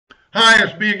Hi,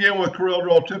 it's me again with Corel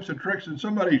Draw Tips and Tricks, and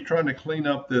somebody's trying to clean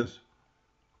up this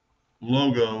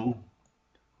logo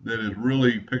that is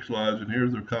really pixelized, and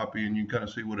here's their copy, and you can kind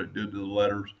of see what it did to the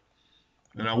letters.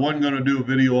 And I wasn't going to do a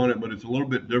video on it, but it's a little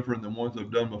bit different than ones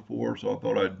I've done before, so I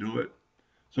thought I'd do it.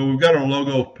 So we've got our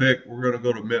logo picked. We're going to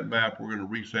go to Bitmap. We're going to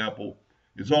resample.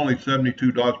 It's only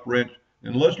 72 dots per inch,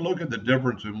 and let's look at the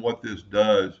difference in what this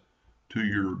does to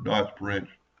your dots per inch.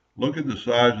 Look at the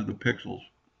size of the pixels.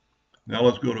 Now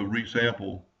let's go to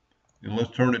resample and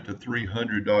let's turn it to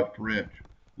 300 dots per inch.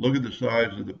 Look at the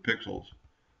size of the pixels.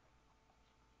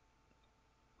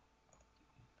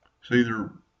 See,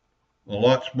 they're a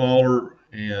lot smaller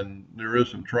and there is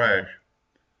some trash.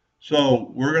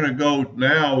 So we're going to go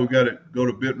now, we've got to go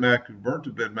to Bitmap, convert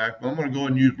to Bitmap. I'm going to go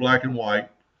and use black and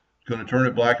white. It's going to turn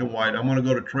it black and white. I'm going to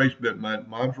go to trace bitmap.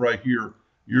 Mine's right here.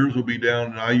 Yours will be down,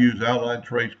 and I use outline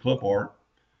trace clip art.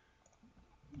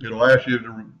 It'll ask you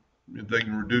if they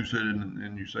can reduce it,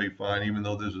 and you say fine, even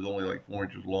though this is only like 4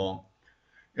 inches long.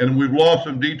 And we've lost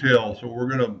some detail, so we're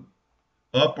going to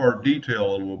up our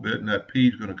detail a little bit, and that P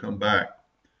is going to come back.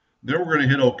 Then we're going to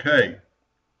hit OK.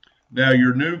 Now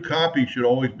your new copy should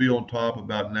always be on top.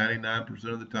 About 99%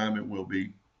 of the time it will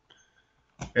be.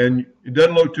 And it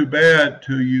doesn't look too bad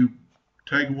till you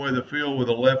take away the fill with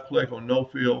a left click on no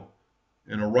fill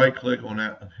and a right click on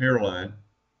that hairline.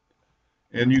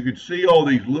 And you can see all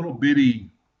these little bitty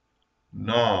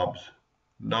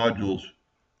nodules,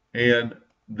 and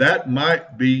that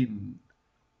might be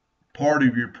part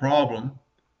of your problem.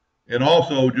 And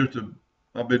also,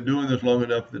 I've been doing this long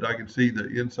enough that I can see the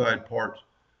inside parts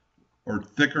are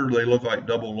thicker. They look like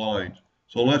double lines.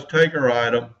 So let's take our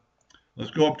item.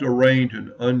 Let's go up to arrange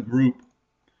and ungroup.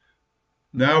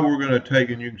 Now we're going to take,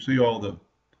 and you can see all the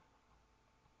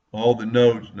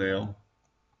nodes now.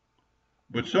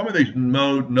 But some of these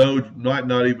nodes might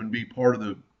not even be part of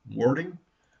the wording.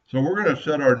 So we're going to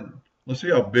set let's see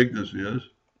how big this is.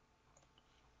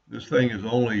 This thing is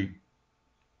only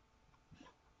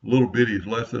little bitty, it's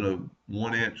less than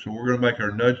 1 inch. So we're going to make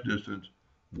our nudge distance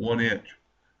 1 inch.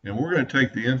 And we're going to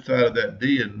take the inside of that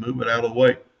D and move it out of the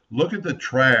way. Look at the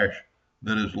trash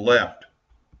that is left.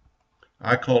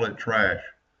 I call it trash.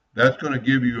 That's going to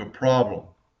give you a problem.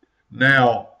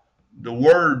 Now, the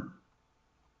word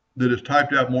that is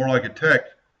typed out more like a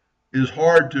text is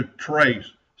hard to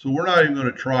trace, so we're not even going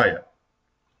to try it.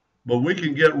 But we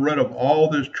can get rid of all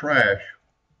this trash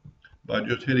by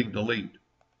just hitting delete.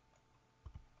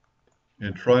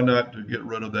 And try not to get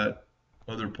rid of that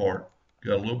other part.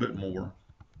 Got a little bit more.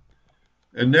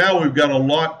 And now we've got a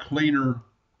lot cleaner.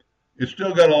 It's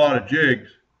still got a lot of jigs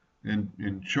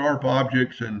and sharp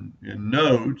objects and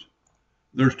nodes.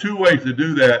 There's two ways to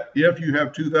do that. If you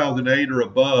have 2008 or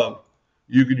above,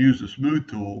 you could use the smooth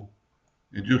tool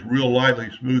and just real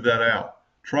lightly smooth that out.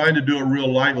 Trying to do it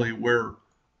real lightly where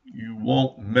you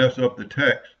won't mess up the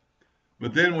text.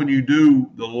 But then when you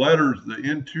do the letters, the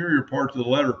interior parts of the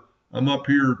letter, I'm up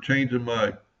here changing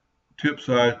my tip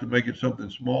size to make it something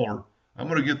smaller. I'm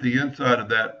going to get the inside of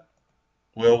that.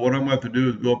 Well, what I'm going to have to do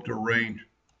is go up to arrange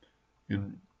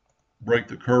and break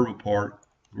the curve apart,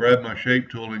 grab my shape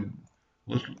tool, and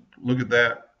let's look at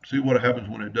that, see what happens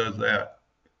when it does that.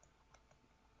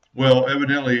 Well,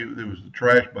 evidently there was the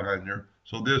trash behind there,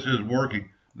 so this is working.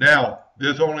 Now,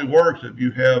 this only works if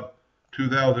you have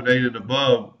 2008 and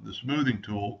above, the smoothing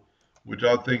tool, which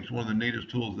I think is one of the neatest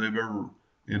tools they've ever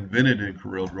invented in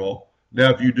Corel Draw.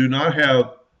 Now, if you do not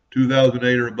have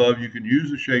 2008 or above, you can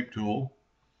use the shape tool,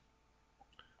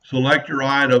 select your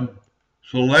item,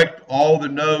 select all the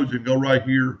nodes and go right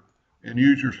here and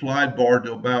use your slide bar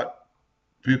to about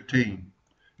 15.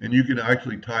 And you can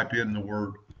actually type in the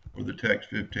word or the text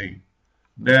 15.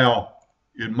 Now,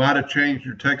 it might have changed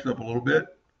your text up a little bit,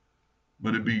 but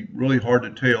it'd be really hard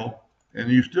to tell. And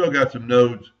you still got some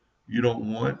nodes you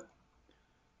don't want.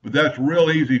 But that's real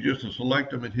easy just to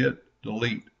select them and hit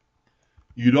delete.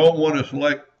 You don't want to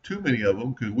select too many of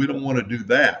them because we don't want to do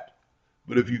that.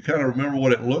 But if you kind of remember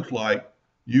what it looks like,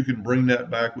 you can bring that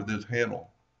back with this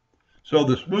handle. So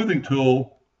the smoothing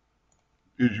tool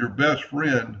is your best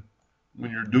friend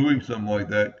when you're doing something like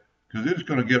that, because it's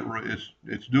going to get,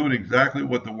 it's doing exactly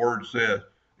what the word says.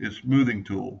 It's smoothing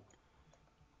tool.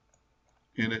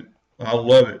 And I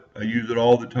love it. I use it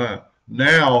all the time.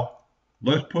 Now,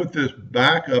 let's put this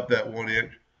back up that 1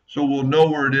 inch so we'll know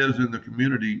where it is in the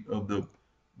community of the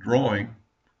drawing.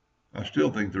 I still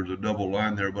think there's a double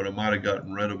line there, but I might have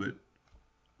gotten rid of it.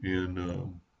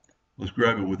 And let's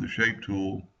grab it with the shape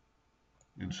tool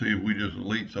and see if we just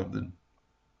delete something.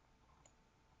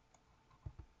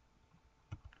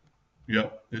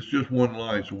 Yep, it's just one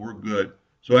line, so we're good.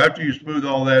 So after you smooth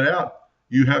all that out,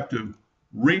 you have to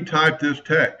retype this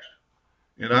text.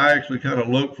 and I actually kind of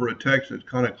look for a text that's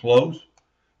kind of close.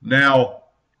 Now,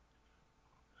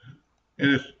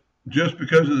 and it's just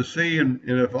because of the C, and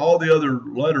if all the other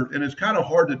letters, and it's kind of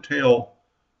hard to tell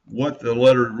what the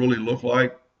letters really look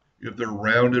like, if they're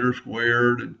rounded or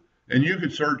squared, and you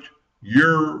could search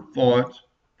your fonts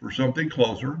for something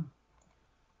closer.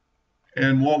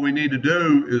 And what we need to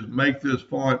do is make this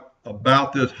font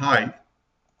about this height.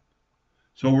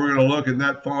 So we're going to look, and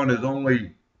that font is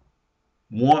only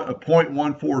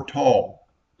 0.14 tall.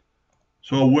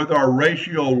 So with our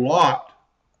ratio locked,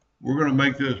 we're going to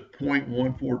make this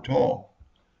 0.14 tall.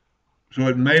 So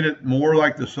it made it more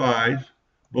like the size,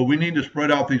 but we need to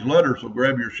spread out these letters. So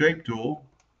grab your shape tool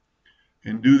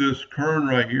and do this kern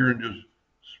right here and just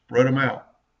spread them out.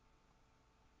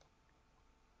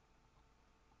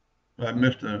 I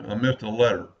missed a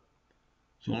letter.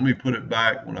 So let me put it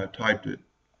back when I typed it.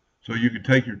 So you could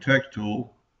take your text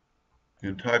tool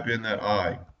and type in that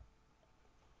I.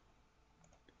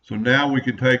 So now we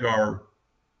can take our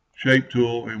shape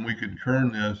tool and we can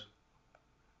kern this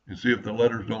and see if the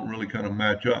letters don't really kind of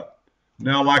match up.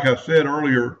 Now, like I said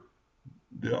earlier,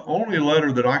 the only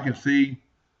letter that I can see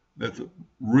that's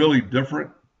really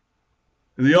different,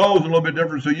 the O is a little bit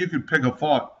different, so you could pick a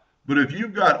font. But if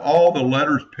you've got all the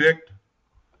letters picked,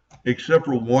 except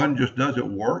for one just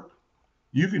doesn't work,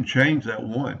 you can change that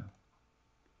one.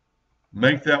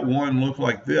 Make that one look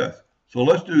like this. So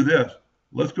let's do this.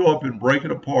 Let's go up and break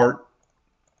it apart.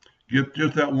 Get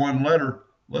just that one letter.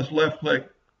 Let's left click,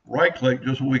 right click,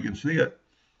 just so we can see it.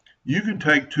 You can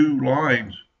take two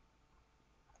lines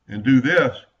and do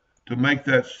this to make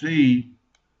that C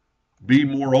be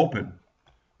more open.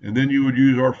 And then you would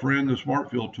use our friend, the Smart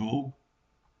Fill tool,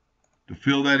 to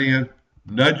fill that in,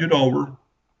 nudge it over,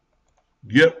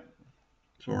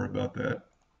 sorry about that,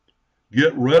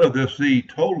 get rid of this C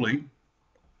totally,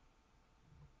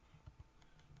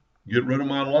 get rid of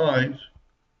my lines,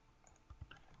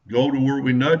 go to where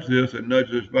we nudge this and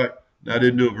nudge this back. Now, I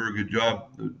didn't do a very good job,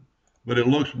 but it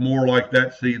looks more like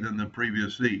that C than the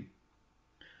previous C.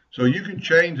 So you can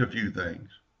change a few things.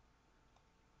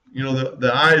 You know,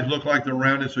 the eyes look like they're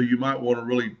rounded, so you might want to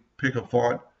really pick a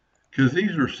font, because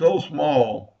these are so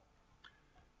small,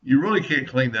 you really can't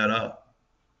clean that up.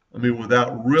 I mean,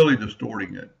 without really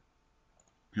distorting it.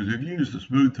 Because if you use the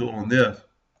smooth tool on this,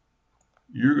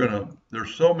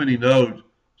 there's so many nodes,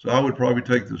 so I would probably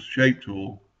take the shape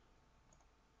tool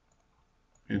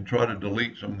and try to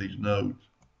delete some of these nodes.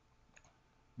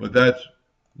 But that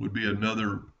would be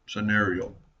another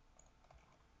scenario.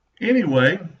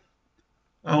 Anyway,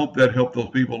 I hope that helped those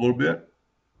people a little bit.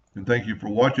 And thank you for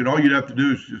watching. All you'd have to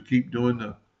do is just keep doing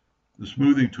the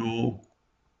smoothing tool.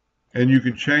 And you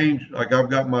can change, like I've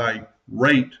got my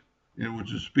rate,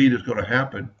 which is speed is going to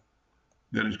happen.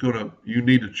 That it's going to, you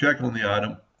need to check on the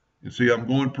item. And see, I'm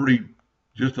going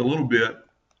just a little bit.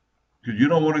 Because you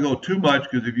don't want to go too much,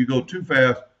 because if you go too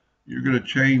fast, you're going to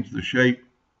change the shape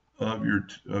of your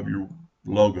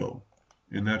logo.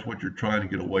 And that's what you're trying to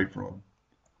get away from.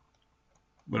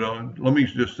 But let me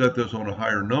just set this on a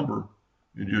higher number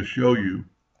and just show you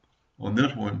on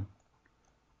this one.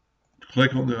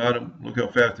 Click on the item, look how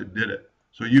fast it did it.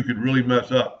 So you could really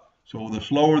mess up. So the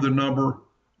slower the number,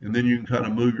 and then you can kind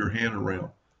of move your hand around.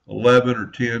 11 or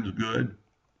 10 is good.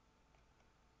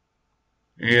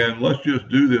 And let's just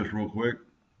do this real quick.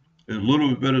 As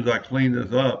little bit as I clean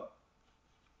this up,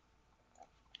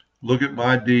 look at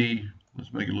my D.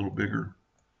 Let's make it a little bigger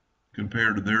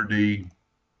compared to their D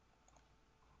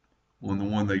on the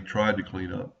one they tried to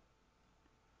clean up.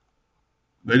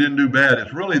 They didn't do bad.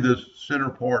 It's really this center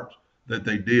part that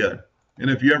they did. And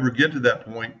if you ever get to that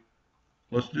point,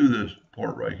 let's do this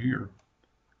part right here.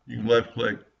 You can left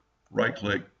click, right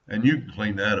click, and you can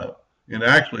clean that up. And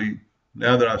actually,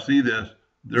 now that I see this,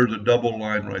 there's a double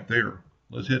line right there.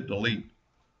 Let's hit delete.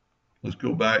 Let's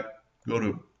go back, go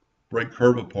to break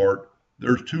curve apart.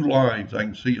 There's two lines, I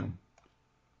can see them.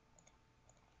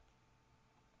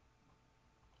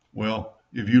 Well,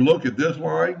 if you look at this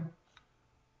line,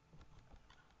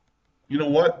 you know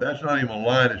what? That's not even a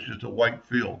line, it's just a white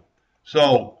fill.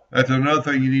 So that's another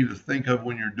thing you need to think of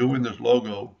when you're doing this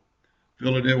logo.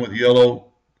 Fill it in with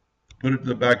yellow, put it to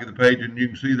the back of the page, and you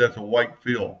can see that's a white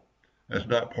fill. That's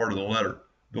not part of the letter.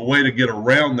 The way to get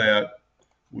around that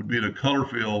would be to color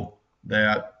fill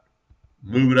that,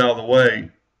 move it out of the way,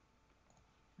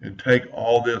 and take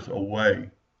all this away.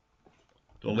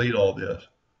 Delete all this,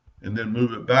 and then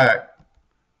move it back.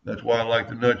 That's why I like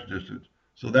the nudge distance.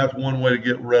 So that's one way to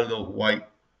get rid of those white,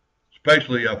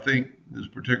 especially I think this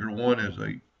particular one is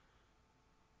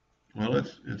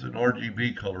it's an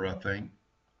RGB color, I think.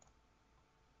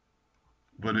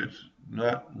 But it's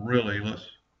not really,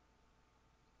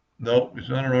 No, it's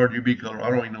not an RGB color. I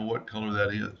don't even know what color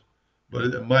that is, but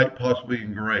it might possibly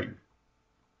engrave.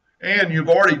 And you've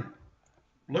already,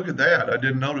 look at that. I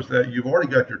didn't notice that. You've already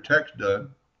got your text done.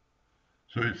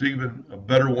 So it's even a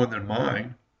better one than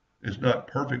mine. It's not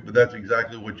perfect, but that's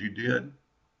exactly what you did.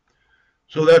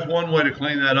 So that's one way to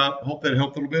clean that up. Hope that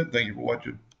helped a little bit. Thank you for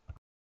watching.